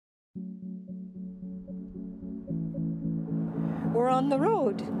We're on the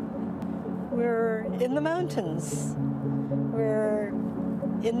road. We're in the mountains. We're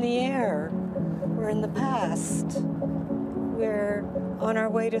in the air. We're in the past. We're on our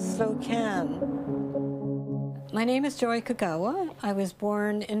way to Slocan. My name is Joy Kogawa. I was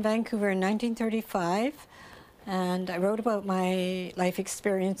born in Vancouver in 1935, and I wrote about my life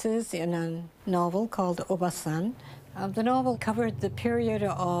experiences in a novel called Obasan. The novel covered the period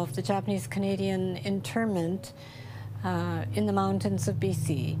of the Japanese-Canadian internment in the mountains of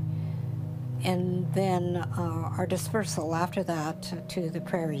BC, and then our dispersal after that to the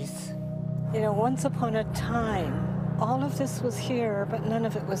prairies. You know, once upon a time, all of this was here, but none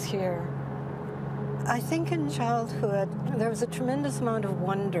of it was here. I think in childhood, there was a tremendous amount of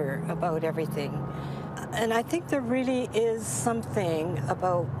wonder about everything. And I think there really is something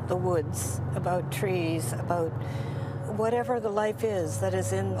about the woods, about trees, about whatever the life is that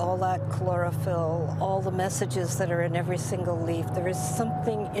is in all that chlorophyll, all the messages that are in every single leaf. There is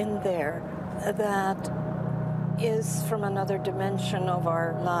something in there that is from another dimension of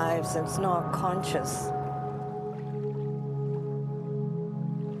our lives. It's not conscious.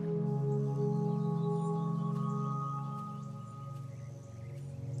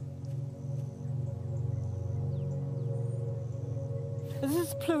 This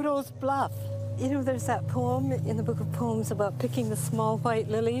is Pluto's Bluff. You know, there's that poem in the book of poems about picking the small white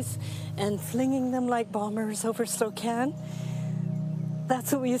lilies and flinging them like bombers over Slocan.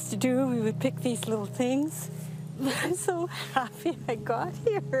 That's what we used to do. We would pick these little things. But I'm so happy I got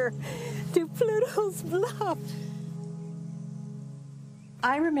here to Pluto's Bluff.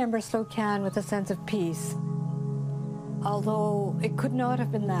 I remember Slocan with a sense of peace, although it could not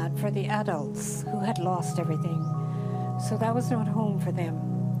have been that for the adults who had lost everything. So that was not home for them.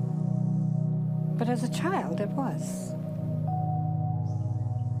 But as a child, it was.